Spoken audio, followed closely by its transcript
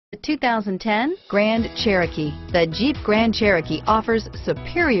The 2010 Grand Cherokee. The Jeep Grand Cherokee offers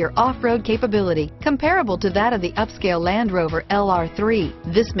superior off-road capability comparable to that of the upscale Land Rover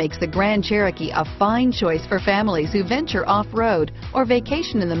LR3. This makes the Grand Cherokee a fine choice for families who venture off-road or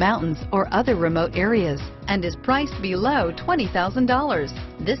vacation in the mountains or other remote areas, and is priced below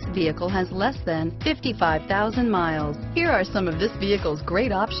 $20,000. This vehicle has less than 55,000 miles. Here are some of this vehicle's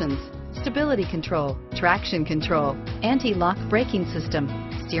great options: stability control, traction control, anti-lock braking system,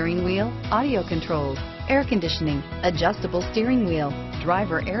 steering wheel audio controls, air conditioning, adjustable steering wheel,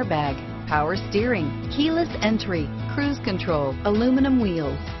 driver airbag, power steering, keyless entry, cruise control, aluminum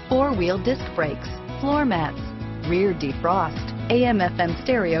wheels, four-wheel disc brakes, floor mats, rear defrost, AM/FM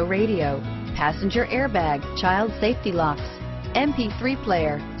stereo radio, passenger airbag, child safety locks, MP3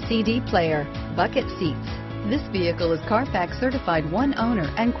 player, CD player, bucket seats. This vehicle is Carfax certified one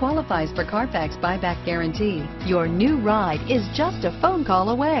owner and qualifies for Carfax buyback guarantee. Your new ride is just a phone call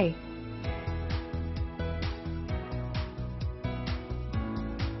away.